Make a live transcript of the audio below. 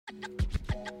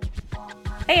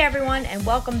Hey everyone, and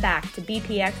welcome back to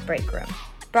BPX Break Room.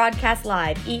 Broadcast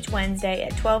live each Wednesday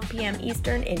at 12 p.m.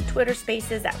 Eastern in Twitter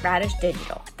Spaces at Radish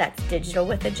Digital. That's digital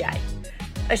with a J.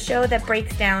 A show that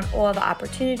breaks down all the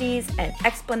opportunities and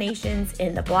explanations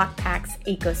in the BlockPax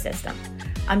ecosystem.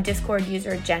 I'm Discord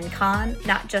user JennConn,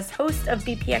 not just host of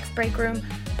BPX Break Room,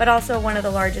 but also one of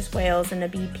the largest whales in the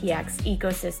BPX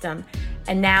ecosystem.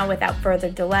 And now, without further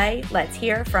delay, let's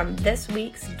hear from this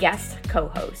week's guest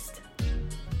co-host.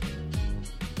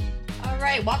 All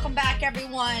right, welcome back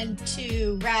everyone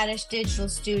to Radish Digital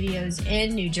Studios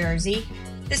in New Jersey.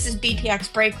 This is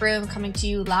BPX Break Room coming to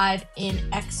you live in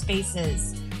X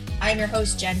Spaces. I'm your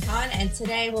host JennConn, and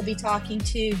today we'll be talking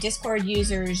to Discord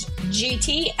users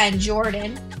GT and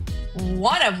Jordan,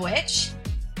 one of which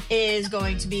is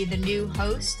going to be the new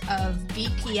host of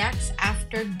BPX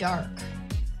After Dark.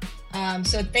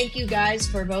 So thank you guys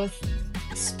for both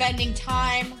spending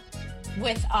time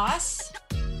with us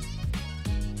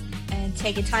and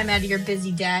taking time out of your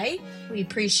busy day. We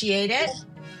appreciate it.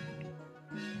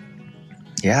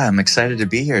 Yeah, I'm excited to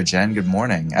be here, Jen. Good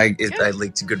morning. I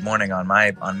leaked good morning on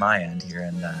my end here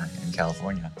in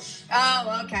California.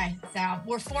 Oh, okay. So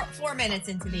we're four minutes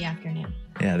into the afternoon.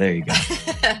 Yeah, there you go.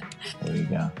 There you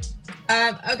go.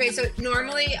 Okay, so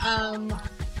normally,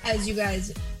 as you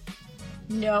guys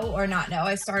know or not know,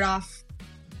 I start off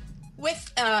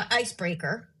with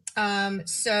icebreaker.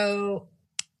 So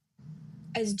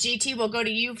as GT, we'll go to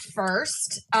you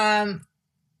first.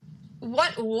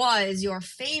 What was your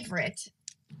favorite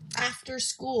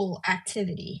after-school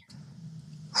activity?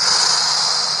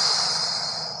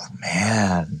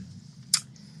 Man.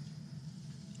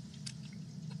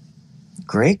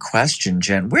 Great question,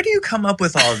 Jen. Where do you come up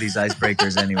with all of these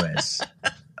icebreakers anyways?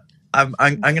 I'm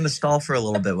going to stall for a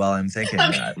little bit while I'm thinking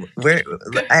that.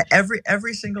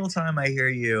 Every single time I hear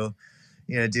you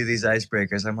do these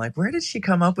icebreakers, I'm like, where did she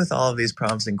come up with all of these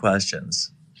prompts and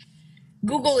questions?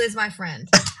 Google is my friend.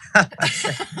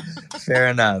 Fair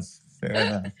enough.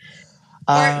 Or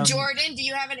Jordan, do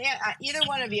you have either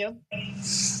one of you?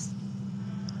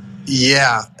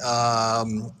 Yeah,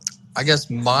 I guess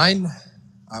mine.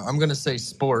 I'm going to say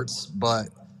sports, but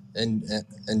in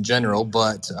general,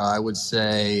 but I would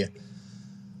say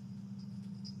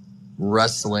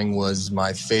wrestling was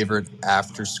my favorite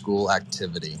after-school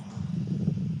activity.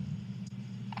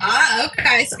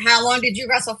 Okay. So how long did you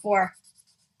wrestle for?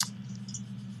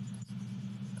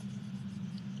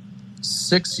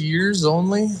 6 years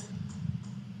only,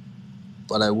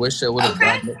 but I wish I would have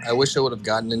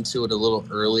gotten into it a little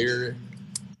earlier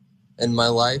in my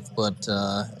life, but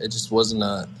it just wasn't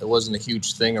a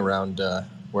huge thing around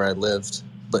where I lived,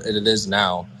 but it is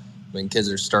now. I mean, kids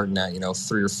are starting at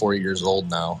 3 or 4 years old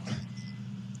now.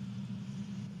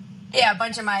 Yeah, a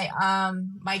bunch of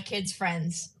my kids'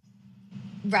 friends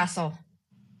wrestle.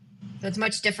 So it's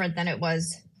much different than it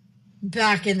was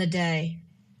back in the day.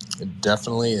 It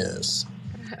definitely is.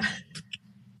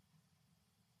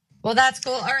 Well, that's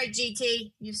cool. All right,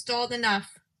 GT, you've stalled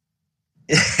enough.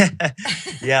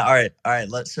 Yeah. All right.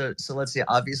 Let's see.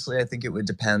 Obviously, I think it would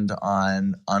depend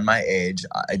on my age.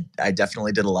 I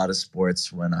definitely did a lot of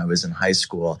sports when I was in high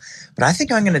school, but I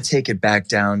think I'm going to take it back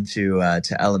down to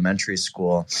elementary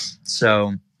school.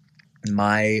 So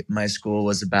my school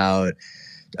was about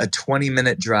a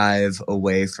 20-minute drive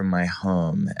away from my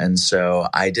home, and so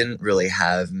I didn't really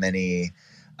have many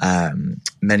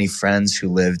friends who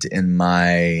lived in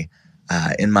my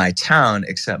town,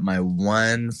 except my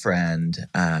one friend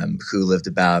who lived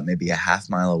about maybe a half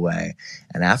mile away.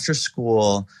 And after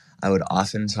school, I would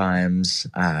oftentimes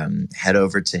head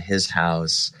over to his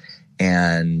house,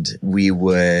 and we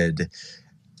would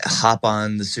hop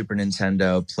on the Super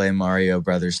Nintendo, play Mario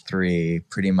Brothers 3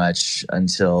 pretty much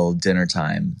until dinner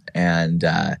time. And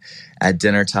at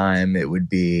dinner time, it would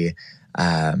be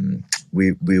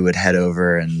we would head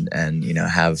over and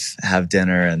have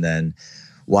dinner, and then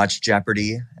watch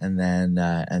Jeopardy, and then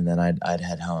I'd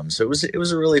head home. So it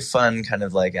was a really fun kind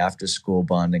of like after school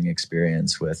bonding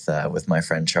experience with my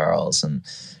friend Charles, and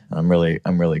I'm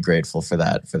really grateful for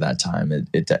that time.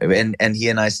 And he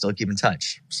and I still keep in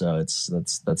touch. So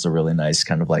that's a really nice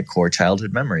kind of like core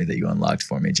childhood memory that you unlocked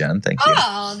for me, Jen. Thank you.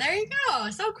 Oh, there you go.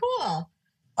 So cool.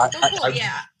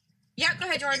 Yeah. Go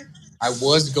ahead, Jordan. I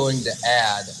was going to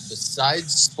add,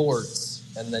 besides sports,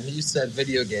 and then you said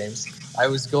video games, I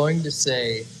was going to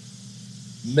say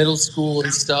middle school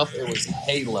and stuff, it was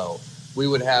Halo. We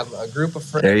would have a group of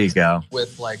friends. There you go.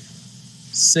 With like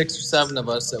 6 or 7 of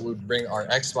us that would bring our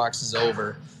Xboxes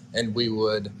over, and we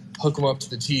would hook them up to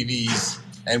the TVs,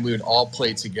 and we would all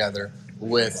play together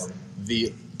with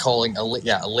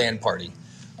a LAN party.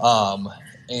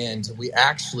 And we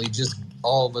actually just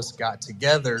all of us got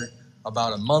together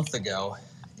about a month ago,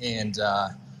 and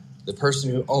the person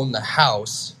who owned the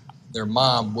house, their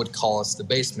mom would call us the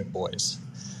Basement Boys.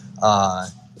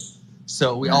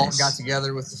 So we all got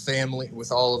together with the family,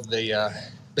 with all of the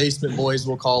Basement Boys,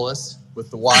 we'll call us, with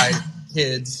the Y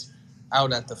kids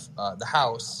out at the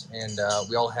house, and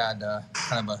we all had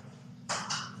kind of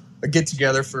a get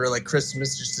together for like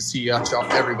Christmas, just to see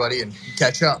everybody and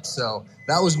catch up. So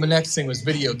that was my next thing, was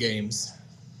video games.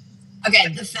 Okay,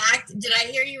 did I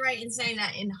hear you right in saying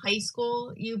that in high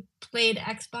school you played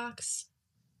Xbox?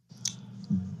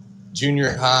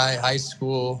 Junior high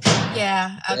school.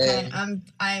 Yeah, okay.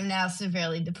 I'm now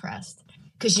severely depressed.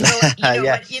 Because you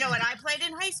know what I played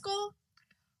in high school?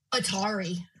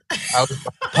 Atari. I was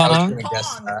gonna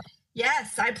guess that.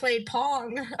 Yes, I played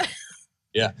Pong.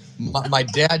 Yeah. My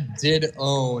dad did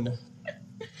own,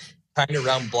 kind of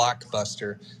around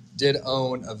Blockbuster, did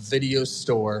own a video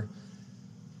store.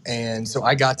 And so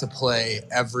I got to play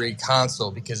every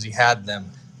console because he had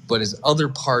them. But his other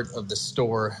part of the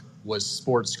store was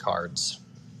sports cards.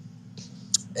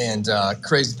 And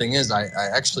crazy thing is, I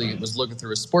actually was looking through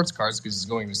his sports cards because he's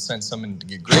going to send someone to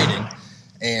get grading.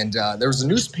 And there was a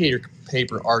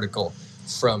newspaper article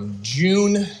from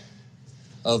June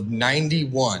of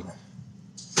 91,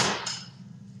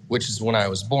 which is when I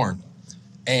was born.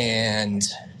 And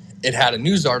it had a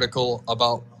news article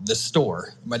about the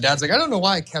store. My dad's like, I don't know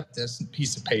why I kept this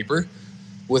piece of paper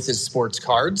with his sports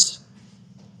cards.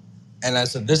 And I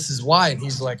said, this is why. And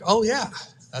he's like, oh, yeah,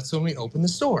 that's when we opened the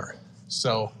store.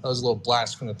 So that was a little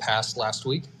blast from the past last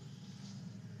week.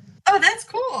 Oh, that's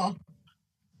cool.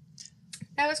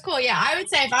 That was cool. Yeah, I would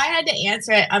say if I had to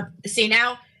answer it, see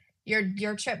now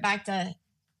your trip back to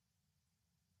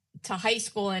high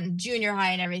school and junior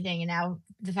high and everything, and now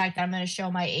the fact that I'm going to show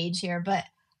my age here. But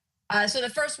so the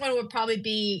first one would probably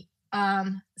be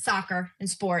soccer and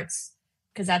sports,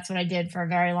 because that's what I did for a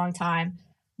very long time.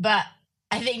 But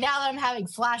I think now that I'm having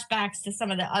flashbacks to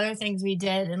some of the other things we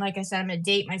did, and like I said, I'm going to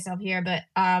date myself here, but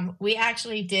we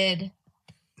actually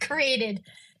created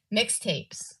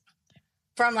mixtapes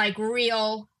from like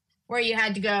real, where you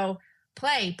had to go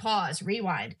play, pause,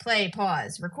 rewind, play,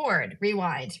 pause, record,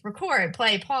 rewind, record,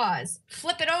 play, pause,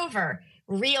 flip it over,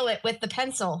 reel it with the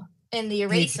pencil in the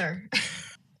eraser.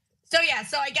 So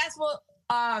I guess we'll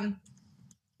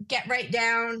get right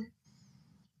down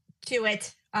to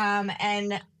it.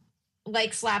 And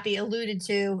like Slappy alluded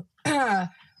to,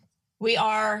 we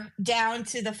are down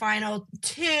to the final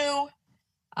two.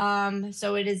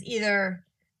 So it is either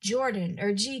Jordan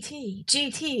or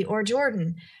GT or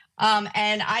Jordan.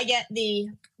 And I get the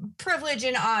privilege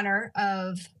and honor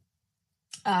of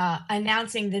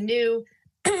announcing the new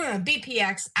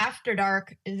BPX After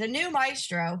Dark, the new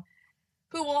maestro,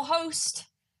 who will host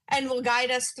and will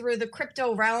guide us through the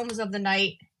crypto realms of the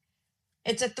night.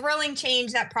 It's a thrilling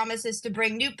change that promises to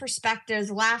bring new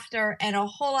perspectives, laughter, and a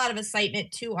whole lot of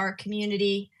excitement to our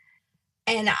community.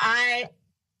 And I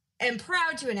am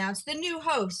proud to announce the new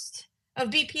host of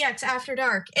BPX After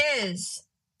Dark is...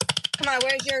 Come on,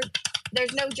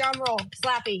 there's no drum roll,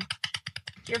 Slappy.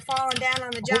 You're falling down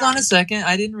on the job. Hold on a second.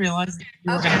 I didn't realize that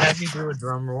you were going to have me do a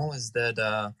drum roll. Is that,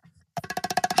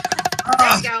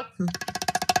 There you go.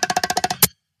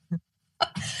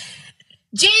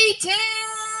 GT!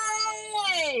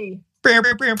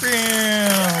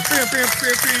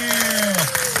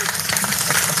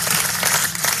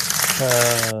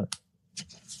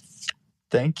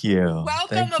 Thank you.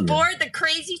 Welcome aboard the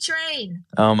crazy train.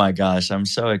 Oh my gosh, I'm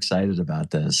so excited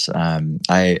about this. I'm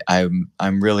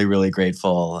really, really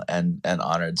grateful and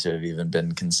honored to have even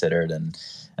been considered and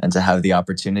to have the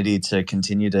opportunity to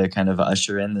continue to kind of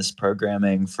usher in this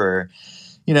programming for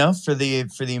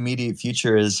the immediate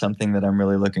future is something that I'm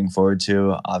really looking forward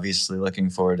to. Obviously looking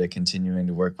forward to continuing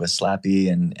to work with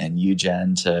Slappy and you,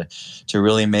 Jen, to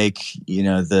really make,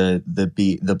 the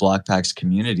BlockPax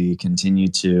community continue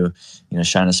to,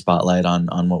 shine a spotlight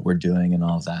on what we're doing and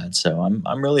all of that. So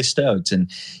I'm really stoked. And,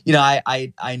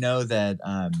 I know that,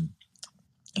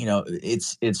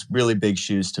 it's really big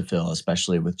shoes to fill,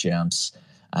 especially with Jamps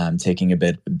taking a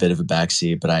bit of a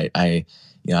backseat. But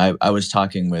I was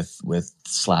talking with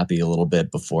Slappy a little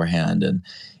bit beforehand, and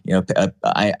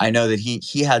I know that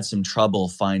he had some trouble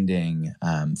finding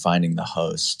the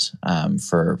host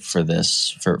for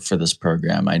this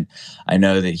program. I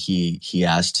know that he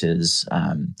asked his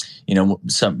one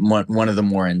of the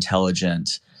more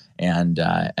intelligent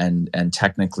and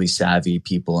technically savvy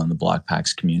people in the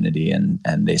BlockPax community, and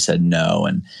they said no.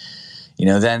 And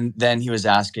then he was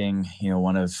asking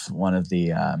one of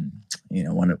the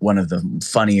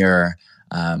funnier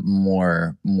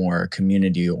more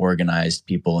community organized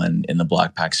people in the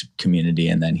BlockPax community.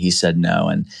 And then he said no.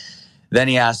 And then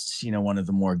he asked, one of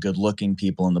the more good looking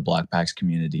people in the BlockPax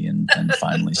community and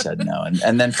finally said no.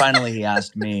 And then finally he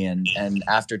asked me, and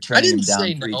after turning him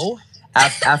down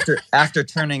after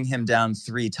turning him down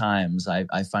 3 times,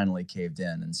 I finally caved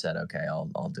in and said, okay,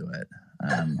 I'll do it.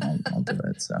 I'll do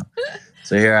it. So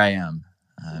here I am.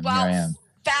 Here I am.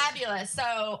 Fabulous.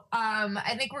 So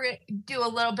I think we're going to do a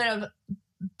little bit of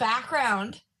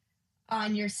background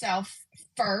on yourself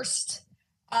first.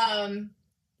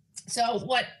 So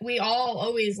what we all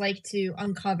always like to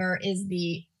uncover is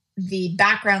the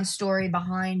background story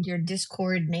behind your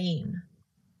Discord name.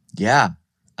 Yeah.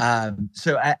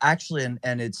 So actually,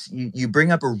 and it's you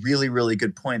bring up a really, really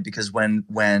good point, because when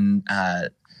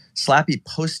Slappy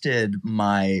posted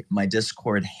my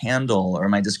Discord handle or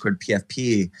my Discord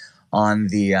PFP on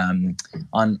the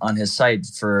on his site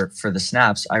for the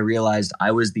snaps, I realized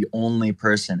I was the only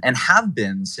person, and have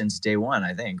been since day one,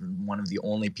 I think, one of the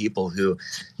only people who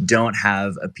don't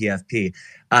have a PFP.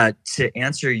 To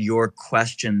answer your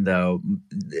question, though,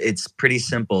 it's pretty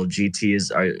simple. GT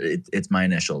it's my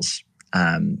initials,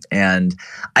 and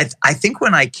I think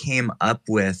when I came up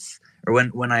with, or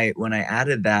when I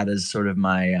added that as sort of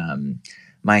my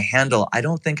my handle, I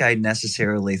don't think I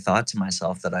necessarily thought to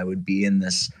myself that I would be in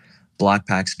this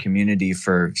BlockPax community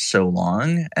for so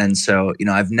long. And so,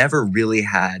 I've never really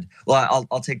had, well,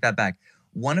 I'll take that back.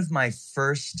 One of my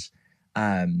first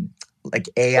AOL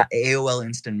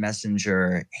Instant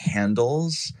Messenger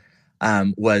handles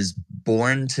was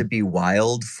Born to Be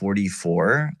Wild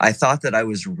 44. I thought that I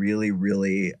was really,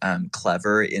 really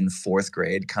clever in 4th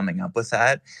grade coming up with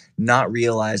that, not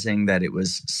realizing that it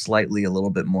was slightly a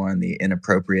little bit more on the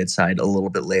inappropriate side. A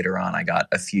little bit later on, I got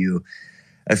a few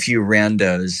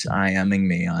randos IMing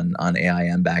me on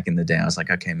AIM back in the day. I was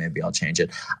like, okay, maybe I'll change it.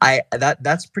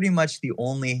 That's pretty much the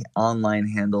only online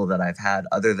handle that I've had,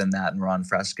 other than that and Ron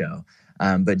Fresco.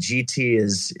 But GT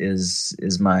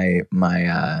is my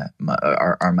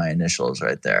initials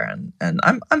right there, and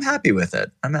I'm happy with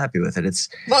it. It's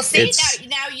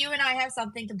now you and I have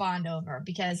something to bond over,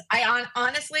 because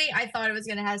honestly I thought it was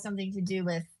going to have something to do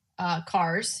with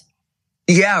cars.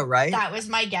 Yeah, right. That was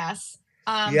my guess.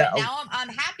 But now I'm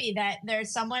happy that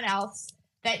there's someone else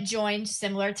that joined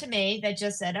similar to me that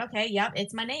just said, okay, yep,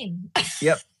 it's my name.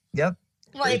 Yep.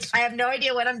 Like, I have no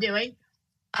idea what I'm doing.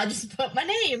 I'll just put my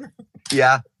name.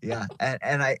 Yeah.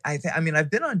 And I've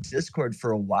been on Discord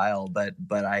for a while, but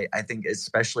I think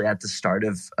especially at the start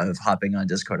of hopping on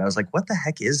Discord, I was like, what the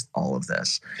heck is all of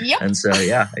this? Yep. And so,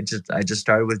 yeah, I just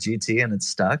started with GT and it's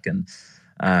stuck, and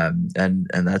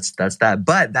that's that.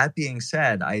 But that being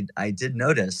said, I did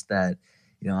notice that,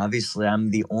 obviously I'm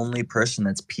the only person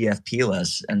that's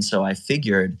PFP-less. And so I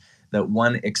figured that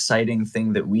one exciting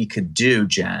thing that we could do,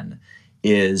 Jen,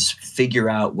 is figure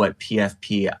out what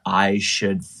PFP I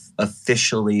should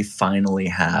officially finally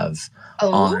have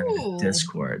on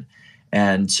Discord.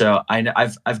 And so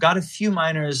I've got a few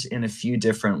miners in a few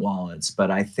different wallets,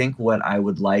 but I think what I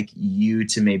would like you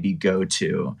to maybe go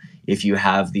to, if you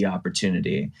have the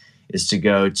opportunity, is to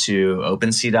go to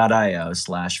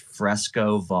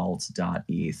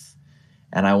OpenSea.io/FrescoVault.eth.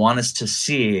 And I want us to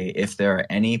see if there are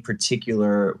any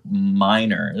particular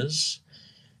miners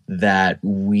that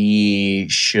we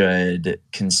should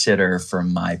consider for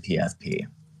my PFP.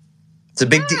 It's a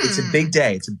big it's a big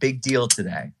day. It's a big deal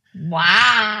today.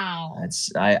 Wow.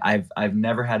 I've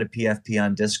never had a PFP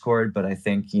on Discord, but I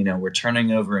think, we're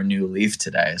turning over a new leaf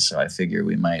today, so I figure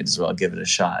we might as well give it a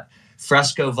shot.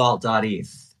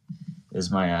 FrescoVault.eth is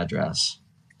my address.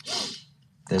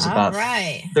 There's about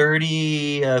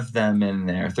 30 of them in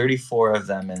there, 34 of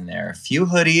them in there. A few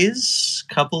hoodies,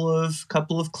 couple of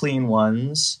clean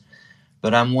ones.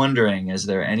 But I'm wondering, are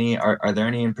there any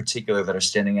in particular that are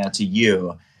standing out to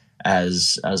you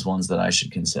as ones that I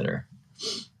should consider?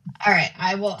 All right,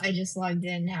 I just logged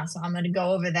in now, so I'm going to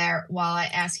go over there while I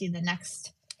ask you the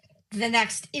next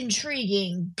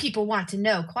intriguing people want to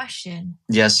know question.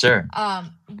 Yes, sir.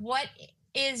 What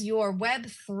is your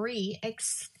Web3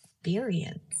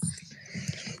 experience?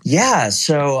 Yeah,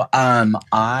 so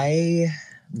I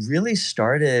really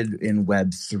started in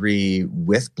Web3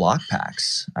 with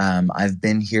BlockPax. I've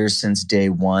been here since day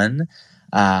one.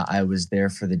 I was there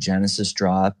for the Genesis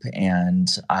drop, and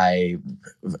I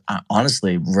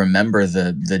honestly remember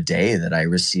the day that I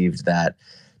received that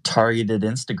targeted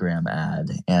Instagram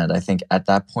ad. And I think at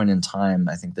that point in time,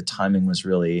 I think the timing was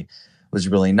really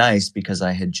nice, because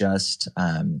I had just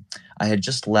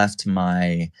left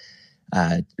my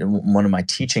one of my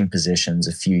teaching positions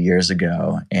a few years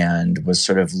ago, and was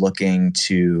sort of looking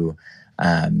to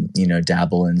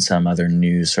dabble in some other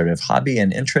new sort of hobby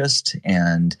and interest.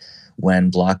 And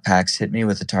when BlockPax hit me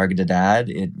with a targeted ad,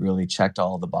 it really checked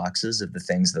all the boxes of the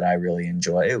things that I really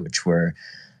enjoy, which were,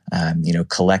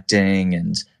 collecting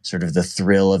and sort of the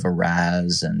thrill of a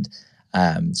Raz. And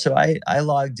so I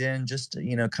logged in just,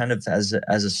 kind of as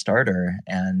a starter.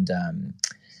 And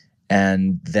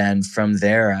then from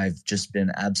there, I've just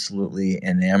been absolutely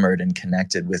enamored and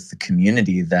connected with the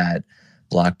community that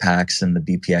BlockPax and the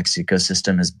BPX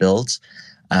ecosystem has built.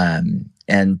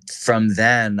 And from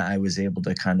then, I was able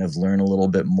to kind of learn a little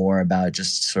bit more about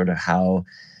just sort of how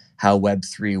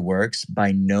Web3 works.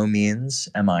 By no means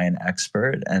am I an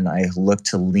expert, and I look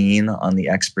to lean on the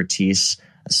expertise,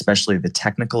 especially the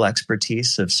technical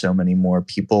expertise of so many more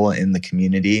people in the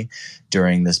community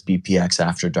during this BPX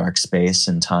After Dark space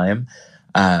and time.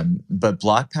 But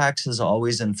BlockPax has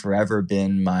always and forever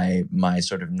been my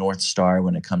sort of North Star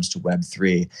when it comes to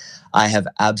Web3. I have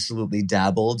absolutely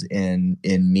dabbled in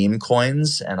meme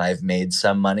coins, and I've made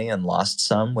some money and lost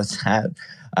some with that.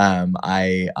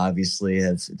 I obviously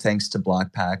have, thanks to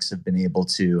BlockPax, have been able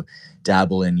to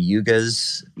dabble in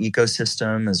Yuga's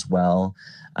ecosystem as well.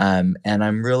 And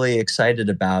I'm really excited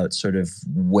about sort of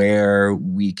where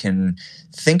we can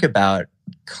think about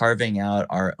carving out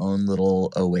our own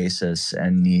little oasis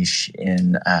and niche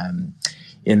in the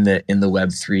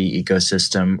Web3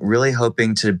 ecosystem, really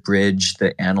hoping to bridge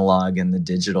the analog and the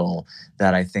digital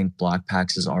that I think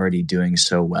BlockPax is already doing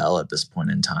so well at this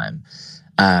point in time.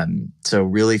 So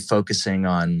really focusing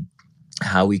on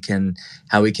how we can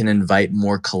invite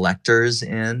more collectors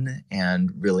in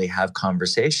and really have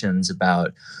conversations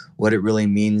about what it really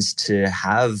means to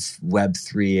have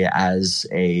Web3 as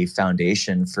a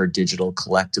foundation for digital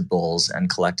collectibles and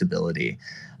collectability.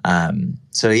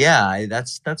 So yeah,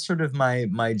 that's sort of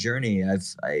my journey. I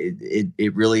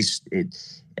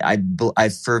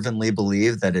fervently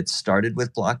believe that it started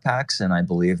with BlockPax, and I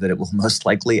believe that it will most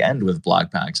likely end with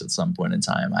BlockPax at some point in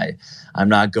time. I'm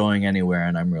not going anywhere,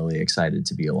 and I'm really excited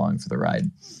to be along for the ride.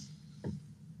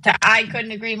 I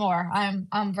couldn't agree more.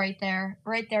 I'm right there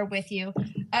with you.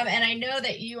 And I know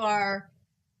that you are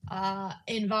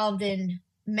involved in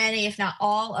many, if not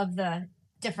all, of the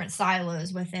different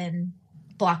silos within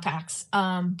BlockPax.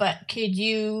 But can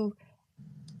you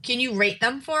rate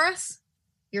them for us?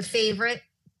 Your favorite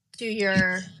to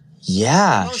your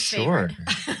most sure. favorite?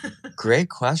 Great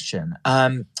question.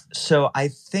 So I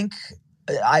think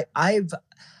I've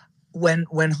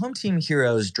when Home Team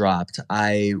Heroes dropped,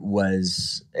 I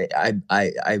listened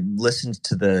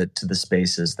to the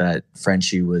spaces that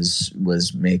Frenchie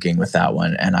was making with that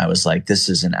one, and I was like, this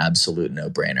is an absolute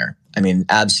no-brainer. I mean,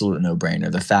 absolute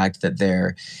no-brainer. The fact that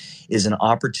there is an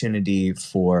opportunity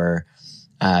for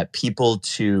people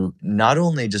to not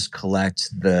only just collect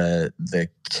the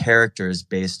characters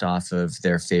based off of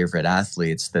their favorite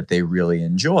athletes that they really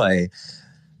enjoy,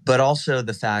 but also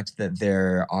the fact that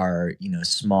there are,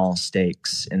 small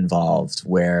stakes involved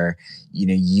where,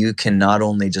 you can not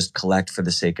only just collect for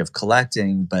the sake of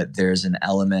collecting, but there's an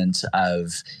element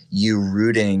of you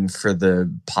rooting for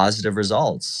the positive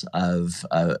results of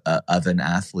an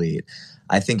athlete,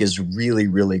 I think is really,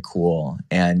 really cool.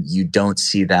 And you don't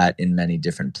see that in many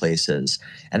different places.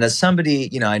 And as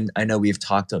somebody, I know we've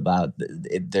talked about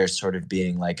there sort of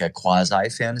being like a quasi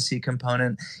fantasy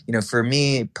component. For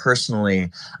me personally,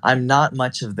 I'm not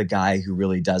much of the guy who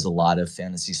really does a lot of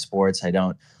fantasy sports. I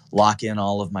don't lock in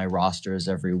all of my rosters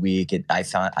every week. I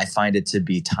find it to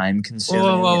be time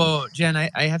consuming. Whoa. Jen, I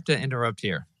have to interrupt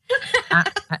here.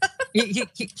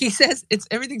 He says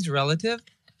everything's relative.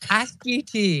 Ask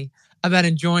GT about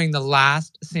enjoying the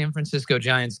last San Francisco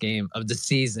Giants game of the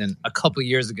season a couple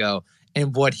years ago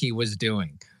and what he was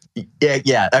doing.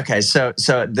 Yeah. Okay. So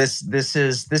this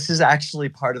is actually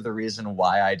part of the reason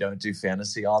why I don't do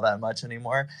fantasy all that much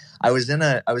anymore. I was in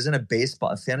a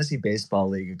fantasy baseball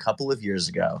league a couple of years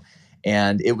ago,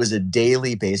 and it was a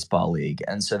daily baseball league,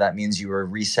 and so that means you were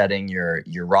resetting your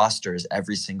rosters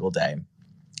every single day.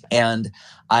 And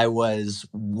I was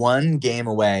one game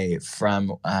away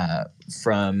from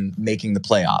making the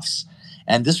playoffs.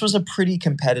 And this was a pretty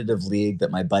competitive league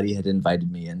that my buddy had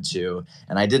invited me into.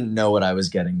 And I didn't know what I was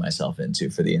getting myself into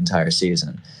for the entire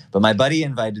season. But my buddy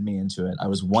invited me into it. I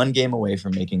was one game away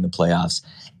from making the playoffs.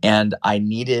 And I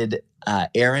needed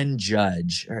Aaron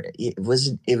Judge. It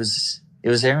was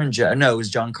Aaron Judge. No, it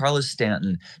was Giancarlo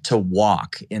Stanton to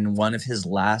walk in one of his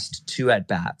last two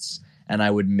at-bats. And I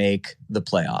would make the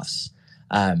playoffs.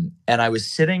 And I was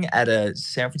sitting at a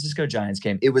San Francisco Giants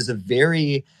game. It was a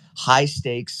very high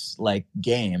stakes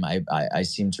game. I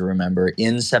seem to remember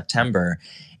in September.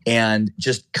 and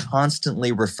just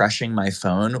constantly refreshing my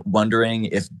phone, wondering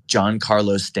if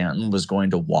Giancarlo Stanton was going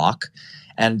to walk,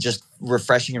 and just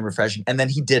refreshing and refreshing. And then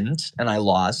he didn't, and I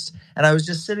lost. And I was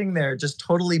just sitting there just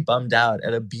totally bummed out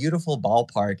at a beautiful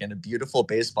ballpark and a beautiful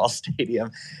baseball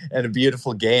stadium and a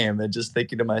beautiful game, and just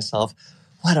thinking to myself,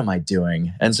 what am I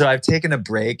doing? And so I've taken a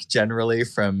break generally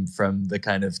from the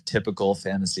kind of typical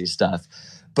fantasy stuff.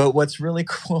 But what's really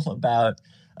cool about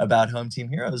Home Team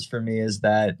Heroes for me is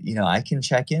that, I can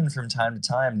check in from time to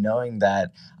time knowing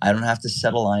that I don't have to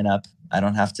set a lineup. I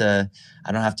don't have to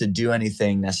do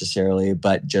anything necessarily,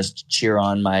 but just cheer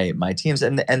on my teams.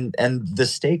 And the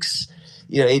stakes,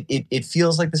 it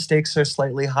feels like the stakes are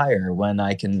slightly higher when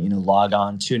I can, log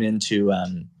on, tune into a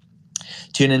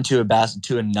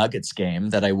Nuggets game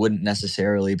that I wouldn't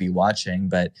necessarily be watching,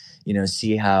 but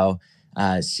see how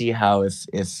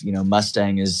if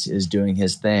Mustang is doing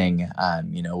his thing,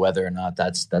 whether or not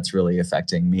that's really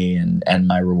affecting me and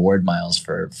my reward miles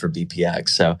for BPX.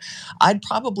 So I'd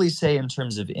probably say, in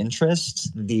terms of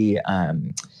interest, the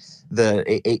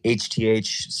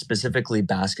HTH, specifically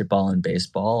basketball and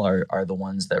baseball, are the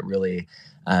ones that really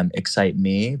excite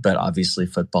me, but obviously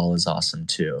football is awesome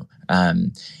too.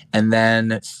 And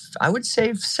then I would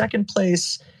say second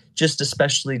place, just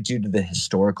especially due to the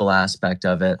historical aspect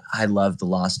of it. I love the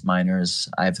Lost Miners.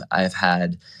 I've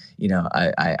had,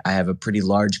 I have a pretty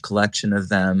large collection of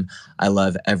them. I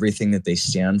love everything that they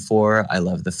stand for. I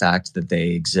love the fact that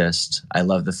they exist. I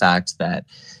love the fact that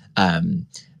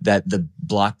that the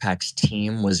Block Packs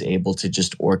team was able to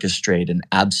just orchestrate an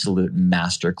absolute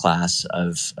masterclass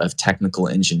of technical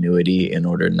ingenuity in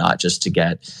order not just to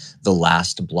get the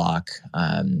last block,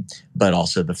 but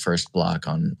also the first block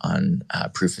on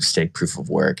proof of stake, proof of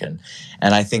work. And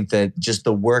I think that just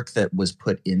the work that was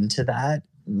put into that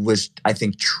was, I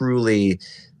think, truly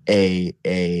a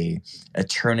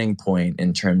turning point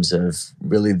in terms of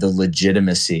really the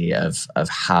legitimacy of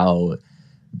how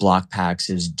Block Packs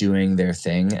is doing their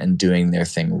thing and doing their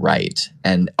thing right,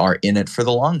 and are in it for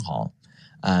the long haul.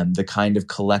 The kind of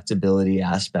collectability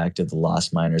aspect of the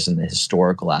Lost Miners and the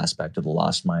historical aspect of the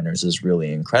Lost Miners is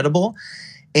really incredible.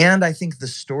 And I think the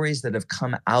stories that have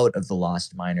come out of the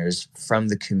Lost Miners from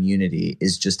the community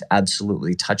is just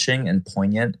absolutely touching and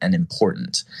poignant and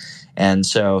important. And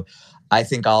so I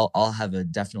think I'll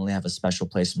definitely have a special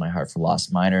place in my heart for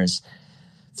Lost Miners.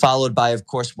 Followed by, of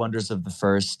course, Wonders of the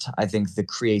First. I think the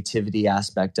creativity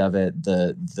aspect of it,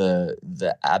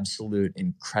 the absolute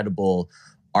incredible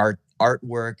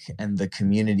artwork and the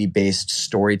community-based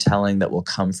storytelling that will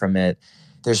come from it.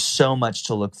 There's so much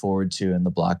to look forward to in the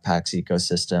Block Packs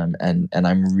ecosystem, and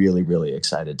I'm really, really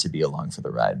excited to be along for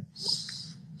the ride.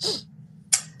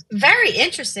 Very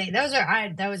interesting.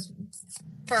 That was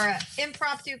for an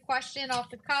impromptu question off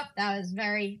the cuff. That was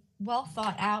very well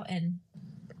thought out and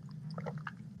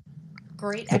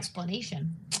great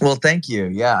explanation. Well, thank you.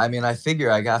 Yeah, I mean, I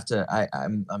figure I have to.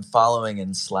 I'm following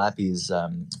in Slappy's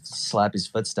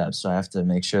footsteps, so I have to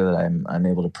make sure that I'm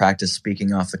able to practice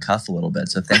speaking off the cuff a little bit.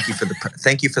 So thank you for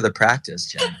the practice,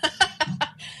 Jen.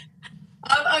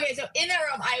 Okay, so in that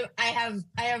room, I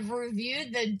have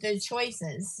reviewed the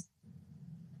choices,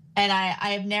 and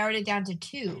I have narrowed it down to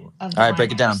two of the All right,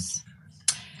 break it down.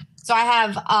 So I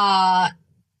have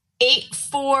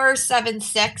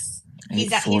 8476.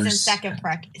 He's in second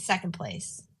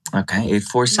place. Okay,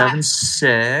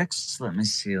 8476. Let me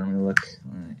see. Let me look.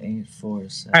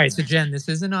 847. All right, so Jen, this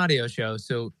is an audio show,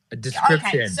 so a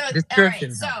description. Okay, so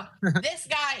description. all right, so this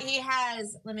guy, he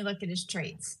has. Let me look at his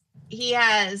traits. He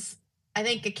has, I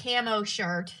think, a camo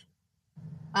shirt.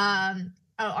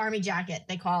 Army jacket,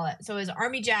 they call it. So his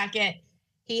army jacket.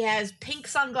 He has pink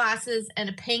sunglasses and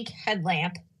a pink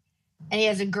headlamp, and he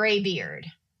has a gray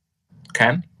beard.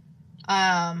 Okay.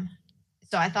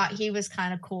 So I thought he was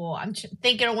kind of cool. I'm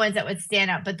thinking of ones that would stand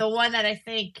out, but the one that is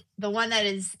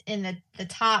in the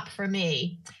top for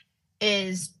me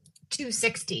is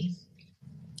 260.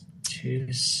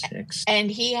 260.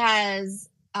 And he has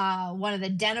one of the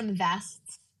denim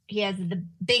vests. He has the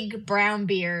big brown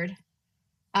beard.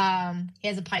 He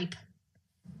has a pipe.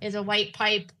 He has a white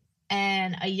pipe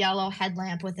and a yellow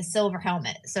headlamp with a silver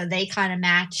helmet. So they kind of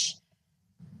match.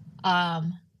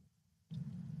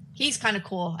 He's kind of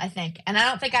cool, I think. And I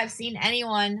don't think I've seen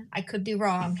anyone, I could be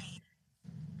wrong,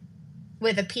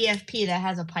 with a PFP that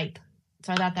has a pipe.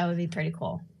 So I thought that would be pretty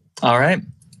cool. All right.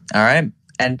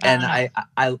 And I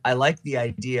like the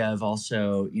idea of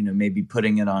also, maybe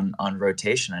putting it on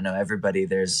rotation. I know everybody,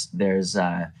 there's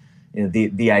the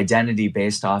identity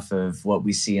based off of what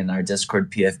we see in our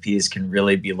Discord PFPs can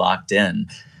really be locked in.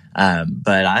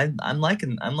 But I'm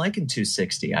liking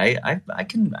 260. I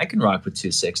can rock with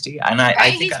 260, and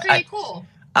I think he's pretty cool.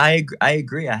 I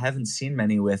agree. I haven't seen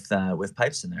many with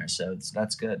pipes in there, so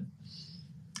that's good.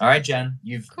 All right, Jen,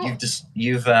 you've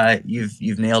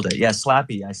nailed it. Yeah,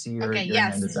 Slappy. I see your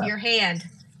hand is up. Your hand.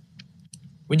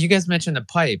 When you guys mentioned the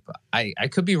pipe, I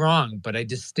could be wrong, but I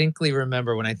distinctly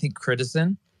remember when I think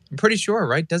Critison, I'm pretty sure,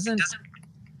 right? Doesn't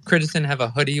Critison have a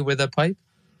hoodie with a pipe?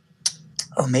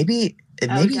 Oh, maybe.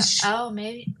 Maybe.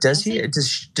 Does he?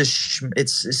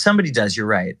 It's somebody does. You're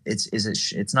right.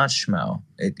 It's not Schmo.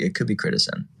 It could be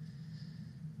Critison.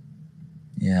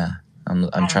 Yeah,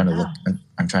 I'm trying to look.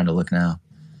 I'm trying to look now.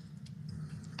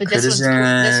 But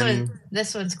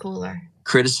this one's cooler.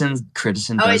 Critison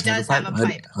does have a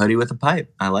pipe. Hoodie with a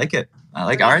pipe. I like it. All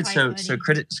right, so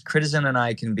Critison and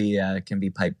I can be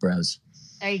pipe bros.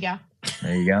 There you go.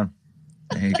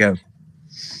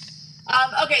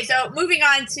 Okay, so moving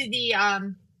on to the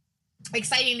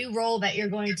exciting new role that you're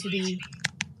going to be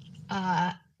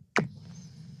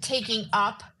taking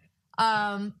up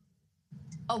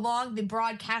along the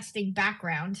broadcasting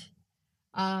background.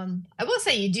 I will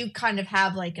say you do kind of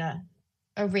have like a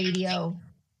radio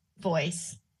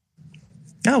voice.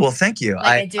 Oh, well, thank you.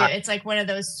 I do. It's like one of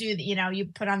those two that, you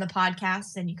put on the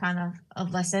podcast and you kind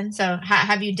of listen. So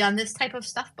have you done this type of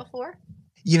stuff before?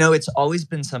 It's always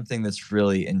been something that's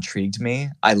really intrigued me.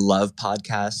 I love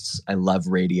podcasts. I love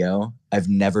radio. I've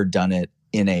never done it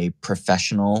in a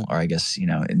professional, or I guess,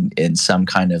 in some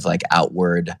kind of like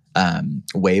outward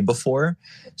way before.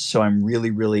 So I'm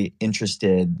really, really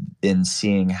interested in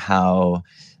seeing how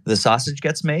the sausage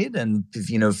gets made, and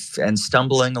and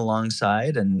stumbling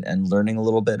alongside and learning a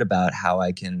little bit about how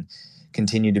I can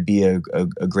continue to be a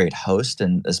great host,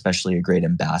 and especially a great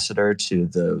ambassador to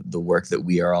the work that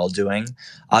we are all doing.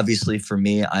 Obviously, for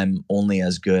me, I'm only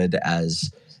as good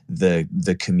as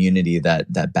the community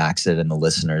that backs it and the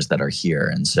listeners that are here.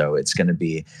 And so it's going to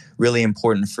be really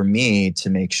important for me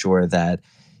to make sure that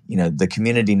the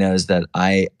community knows that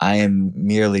I am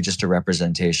merely just a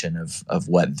representation of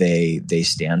what they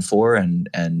stand for,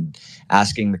 and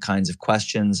asking the kinds of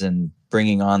questions and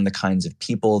bringing on the kinds of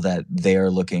people that they are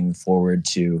looking forward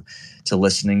to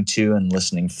listening to and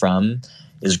listening from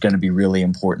is going to be really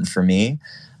important for me.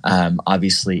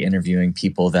 Obviously, interviewing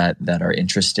people that are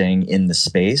interesting in the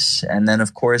space, and then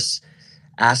of course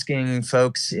asking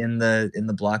folks in the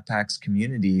BlockPax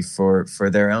community for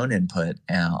their own input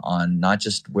on not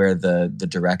just where the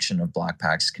direction of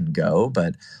BlockPax can go,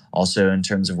 but also in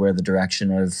terms of where the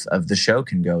direction of the show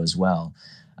can go as well.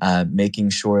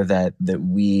 Making sure that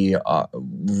we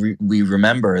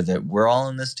remember that we're all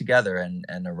in this together,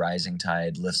 and a rising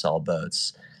tide lifts all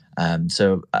boats.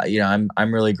 So I'm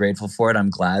really grateful for it.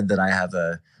 I'm glad that I have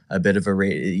a bit of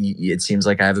it seems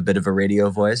like I have a bit of a radio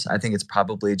voice. I think it's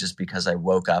probably just because I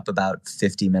woke up about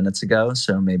 50 minutes ago.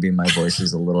 So maybe my voice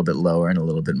is a little bit lower and a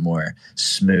little bit more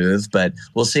smooth, but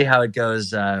we'll see how it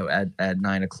goes at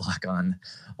 9:00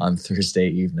 on Thursday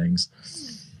evenings.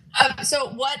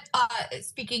 So what,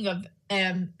 speaking of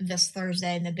this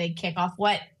Thursday and the big kickoff,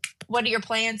 what are your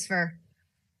plans for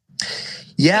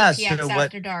BPX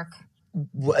After Dark?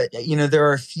 There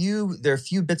are a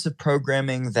few bits of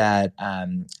programming that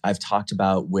I've talked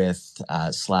about with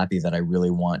Slappy that I really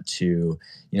want to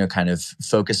kind of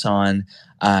focus on.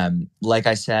 Like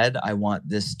I said, I want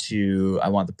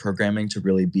the programming to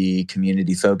really be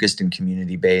community focused and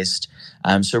community based.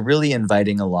 So really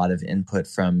inviting a lot of input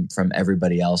from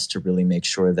everybody else to really make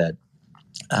sure that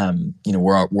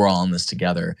we're all in this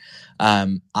together.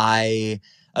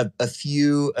 A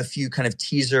few kind of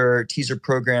teaser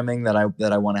programming that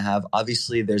I want to have.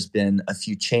 Obviously, there's been a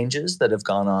few changes that have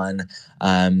gone on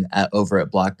over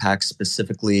at BlockPax.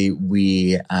 Specifically,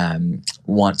 we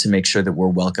want to make sure that we're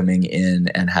welcoming in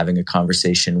and having a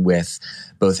conversation with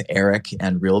both Eric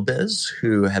and RealBiz,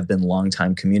 who have been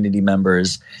longtime community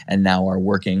members and now are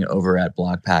working over at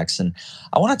BlockPax. And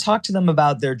I want to talk to them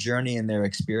about their journey and their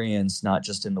experience, not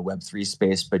just in the Web3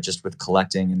 space, but just with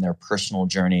collecting and their personal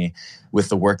journey with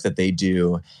the work that they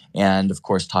do. And of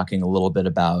course, talking a little bit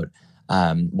about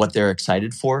what they're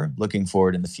excited for, looking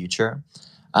forward in the future.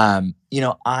 So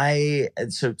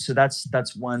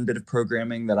that's one bit of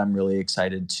programming that I'm really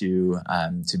excited to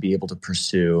be able to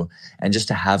pursue, and just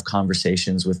to have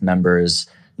conversations with members,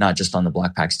 not just on the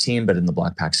BlockPax team, but in the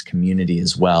BlockPax community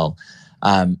as well.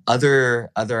 Other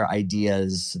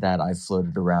ideas that I've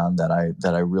floated around that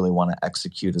I really want to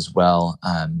execute as well.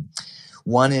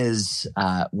 One is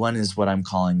what I'm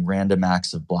calling random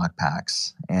acts of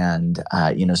BlockPax, and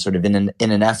sort of in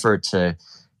an effort to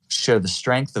show the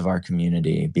strength of our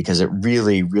community, because it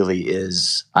really, really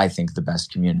is, I think, the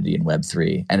best community in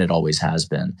Web3, and it always has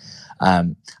been.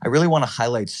 I really want to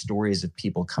highlight stories of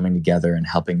people coming together and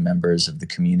helping members of the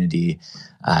community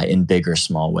in big or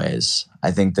small ways.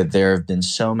 I think that there have been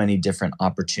so many different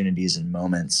opportunities and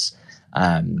moments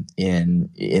in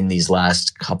these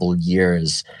last couple of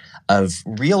years of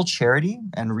real charity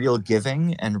and real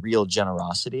giving and real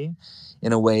generosity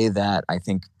in a way that I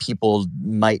think people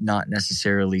might not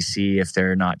necessarily see if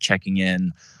they're not checking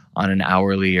in on an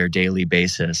hourly or daily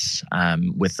basis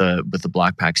with the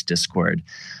BlockPax Discord.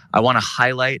 I want to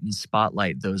highlight and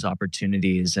spotlight those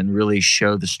opportunities and really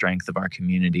show the strength of our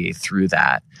community through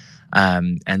that.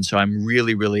 And so I'm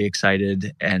really, really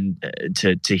excited and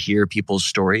to hear people's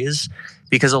stories,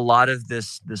 because a lot of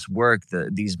this work,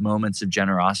 these moments of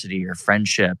generosity or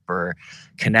friendship or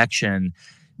connection,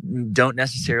 don't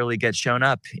necessarily get shown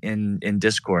up in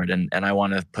Discord, and I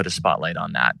want to put a spotlight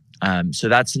on that. So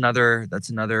that's another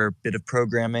bit of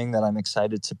programming that I'm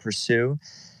excited to pursue.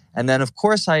 And then, of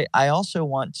course, I also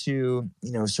want to,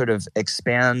 sort of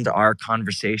expand our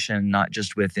conversation, not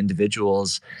just with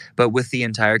individuals, but with the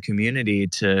entire community,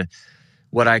 to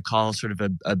what I call sort of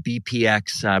a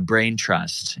BPX brain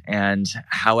trust. And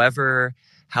however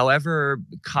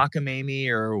cockamamie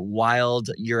or wild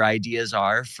your ideas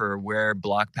are for where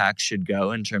BlockPax should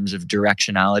go in terms of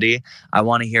directionality, I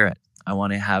want to hear it. I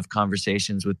want to have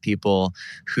conversations with people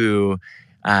who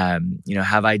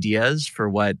have ideas for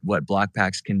what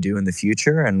BlockPax can do in the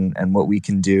future, and what we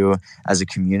can do as a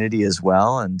community as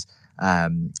well, and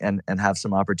have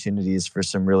some opportunities for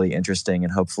some really interesting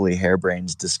and hopefully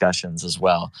harebrained discussions as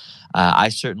well. I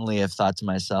certainly have thought to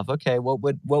myself, okay, what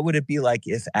would it be like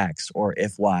if X or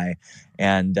if Y,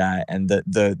 and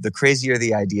the crazier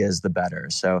the ideas, the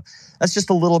better. So that's just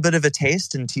a little bit of a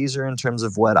taste and teaser in terms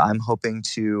of what I'm hoping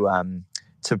to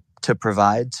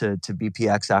provide to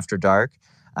BPX After Dark.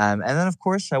 And then, of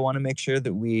course, I want to make sure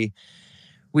that we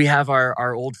have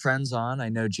our old friends on. I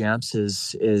know Jamps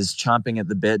is chomping at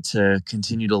the bit to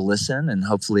continue to listen, and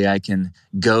hopefully I can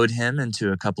goad him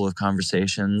into a couple of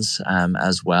conversations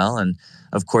as well. And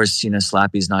of course,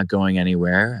 Slappy's not going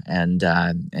anywhere, and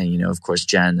of course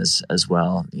Jen is as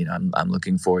well. I'm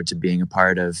looking forward to being a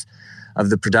part of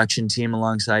the production team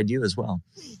alongside you as well.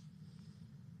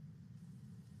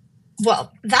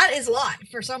 Well, that is a lot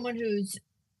for someone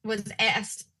was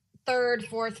asked third,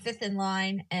 fourth, fifth in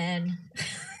line, and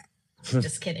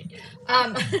just kidding.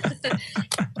 But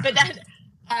that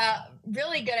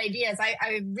really good ideas.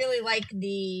 I really like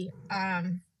the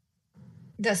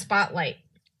spotlight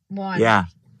one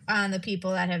on the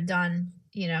people that have done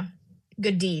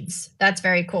good deeds. That's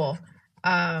very cool.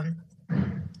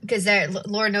 Because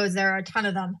Lord knows there are a ton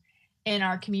of them in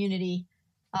our community.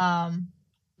 But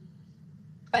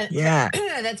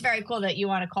that's very cool that you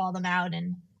want to call them out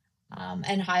and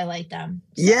highlight them.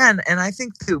 So. Yeah, and I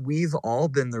think that we've all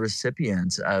been the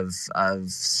recipient of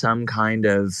some kind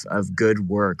of good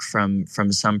work from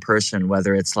some person,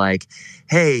 whether it's like,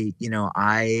 hey,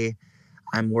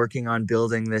 I'm working on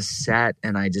building this set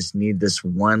and I just need this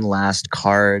one last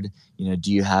card,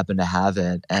 do you happen to have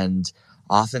it? And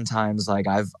oftentimes, like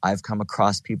I've come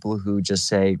across people who just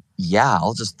say, yeah,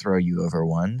 I'll just throw you over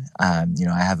one. I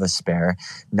have a spare,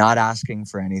 not asking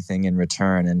for anything in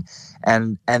return.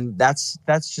 And that's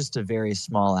just a very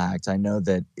small act. I know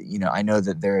that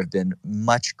there have been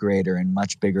much greater and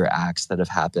much bigger acts that have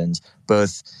happened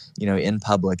both, in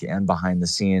public and behind the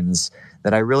scenes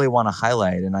that I really want to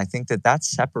highlight. And I think that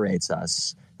separates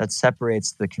us. That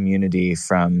separates the community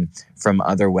from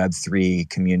other Web3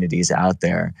 communities out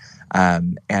there.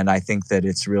 And I think that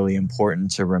it's really important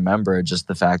to remember just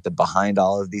the fact that behind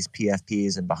all of these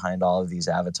PFPs and behind all of these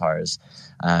avatars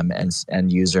and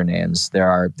usernames,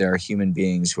 there are human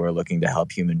beings who are looking to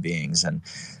help human beings. And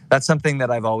that's something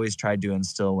that I've always tried to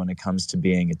instill when it comes to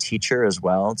being a teacher as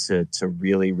well, to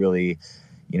really, really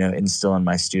instill in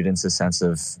my students a sense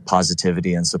of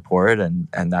positivity and support, and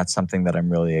that's something that I'm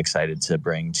really excited to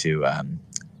bring to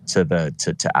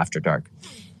After Dark.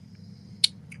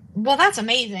 Well, that's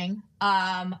amazing.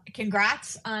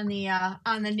 Congrats on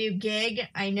the new gig.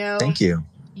 I know. Thank you.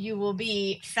 You will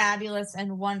be fabulous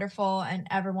and wonderful, and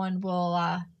everyone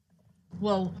will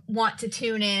want to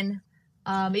tune in,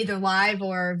 either live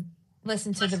or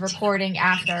listen to the recording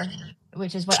after,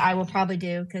 which is what I will probably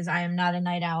do because I am not a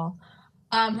night owl.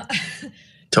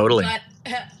 Totally.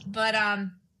 But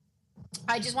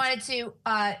I just wanted to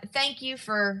thank you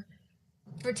for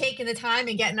taking the time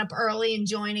and getting up early and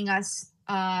joining us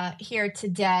here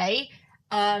today.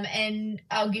 And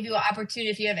I'll give you an opportunity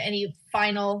if you have any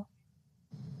final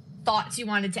thoughts you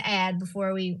wanted to add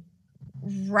before we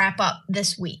wrap up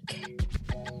this week.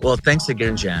 Well, thanks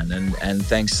again, Jen, and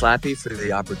thanks, Slappy, for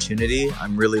the opportunity.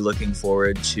 I'm really looking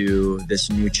forward to this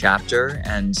new chapter,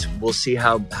 and we'll see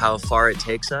how far it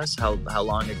takes us, how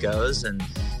long it goes, and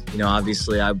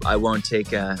obviously, I won't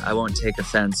take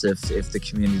offense if the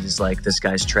community's like, this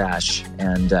guy's trash,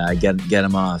 and get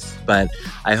him off. But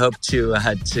I hope to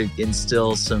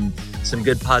instill some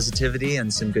good positivity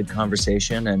and some good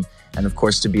conversation, and of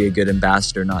course to be a good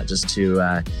ambassador, not just to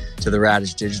the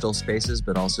Radish digital spaces,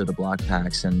 but also to Block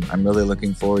Packs. And I'm really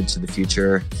looking forward to the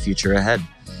future ahead.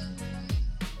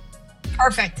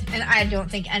 Perfect. And I don't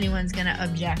think anyone's going to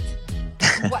object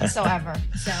whatsoever.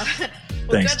 So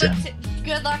well, thanks,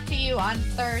 good luck to you on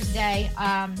Thursday.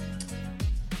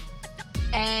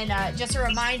 And just a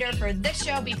reminder for this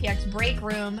show, BPX Break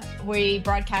Room, we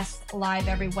broadcast live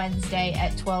every Wednesday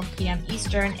at 12 p.m.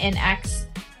 Eastern in X.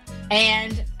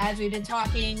 And as we've been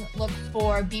talking, look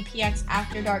for BPX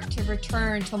After Dark to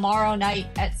return tomorrow night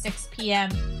at 6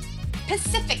 p.m.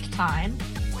 Pacific time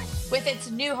with its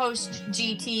new host,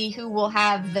 GT, who will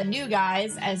have the new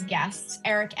guys as guests,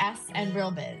 Eric S. and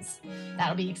Real Biz.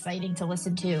 That'll be exciting to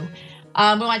listen to. We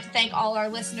want to thank all our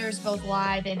listeners, both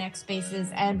live in X Spaces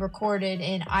and recorded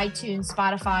in iTunes,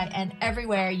 Spotify, and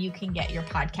everywhere you can get your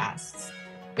podcasts.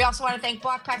 We also want to thank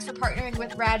Block Packs for partnering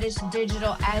with Radish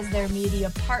Digital as their media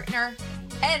partner.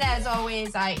 And as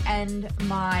always, I end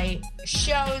my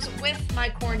shows with my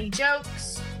corny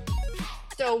jokes.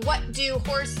 So what do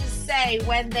horses say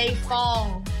when they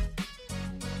fall?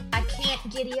 I can't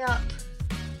giddy up.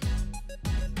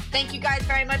 Thank you guys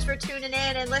very much for tuning in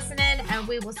and listening, and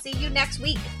we will see you next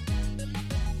week.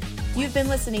 You've been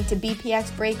listening to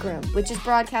BPX Break Room, which is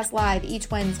broadcast live each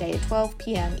Wednesday at 12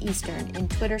 p.m. Eastern in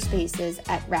Twitter Spaces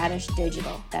at Radish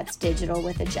Digital. That's digital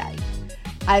with a J.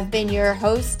 I've been your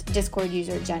host, Discord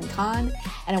user JennConn,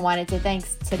 and I wanted to thank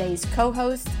today's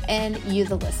co-host and you,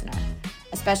 the listener.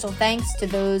 A special thanks to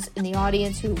those in the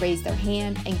audience who raised their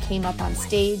hand and came up on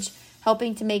stage,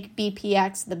 helping to make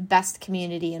BPX the best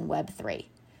community in Web3.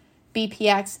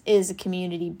 BPX is a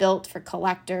community built for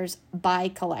collectors by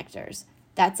collectors.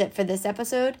 That's it for this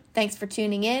episode. Thanks for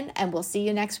tuning in, and we'll see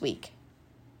you next week.